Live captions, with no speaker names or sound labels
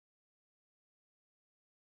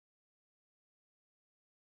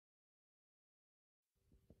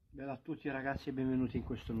Bella a tutti ragazzi e benvenuti in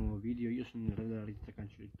questo nuovo video. Io sono il re della Rizza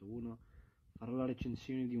Cancelletto 1. Farò la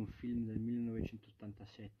recensione di un film del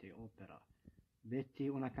 1987, opera Betty,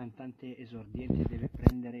 una cantante esordiente, deve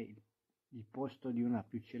prendere il posto di una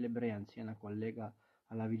più celebre e anziana collega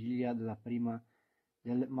alla vigilia della prima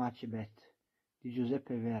del Macbeth di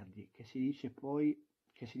Giuseppe Verdi, che si dice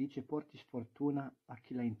porti sfortuna a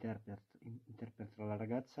chi la interpreta. La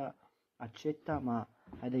ragazza accetta ma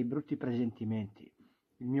ha dei brutti presentimenti.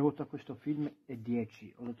 Il mio voto a questo film è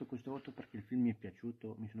 10. Ho dato questo voto perché il film mi è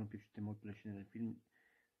piaciuto, mi sono piaciute molto le scene del film,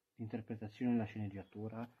 l'interpretazione e la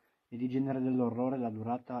sceneggiatura. E di genere dell'orrore, la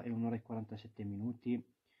durata è 1 ora e 47 minuti.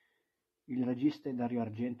 Il regista è Dario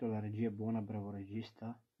Argento, la regia è buona, bravo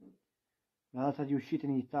regista. La data di uscita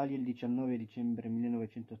in Italia è il 19 dicembre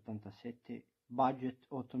 1987, budget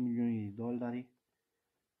 8 milioni di dollari.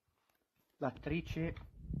 L'attrice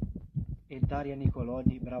è Daria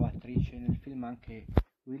Nicolodi, brava attrice, nel film anche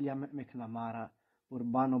William McNamara,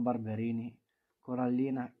 Urbano Barberini,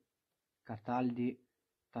 Corallina Cataldi,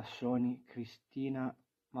 Tassoni, Cristina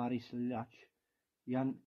Marislac,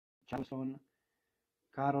 Ian Charlson,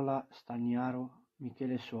 Carola Stagnaro,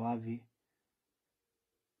 Michele Soavi,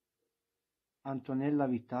 Antonella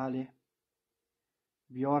Vitale,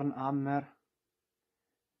 Bjorn Hammer,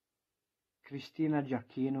 Cristina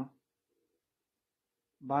Giacchino,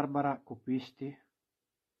 Barbara Copisti,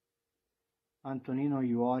 Antonino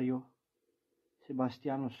Iorio,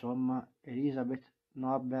 Sebastiano Somma, Elisabeth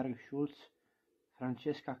Norberg-Schulz,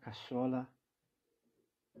 Francesca Cassola,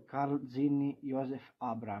 Carl Zinni, Joseph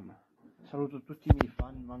Abram. Saluto tutti i miei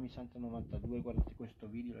fan, Mami Santa92, guardate questo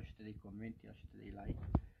video, lasciate dei commenti, lasciate dei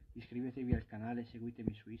like, iscrivetevi al canale,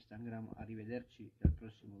 seguitemi su Instagram, arrivederci al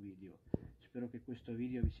prossimo video. Spero che questo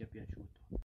video vi sia piaciuto.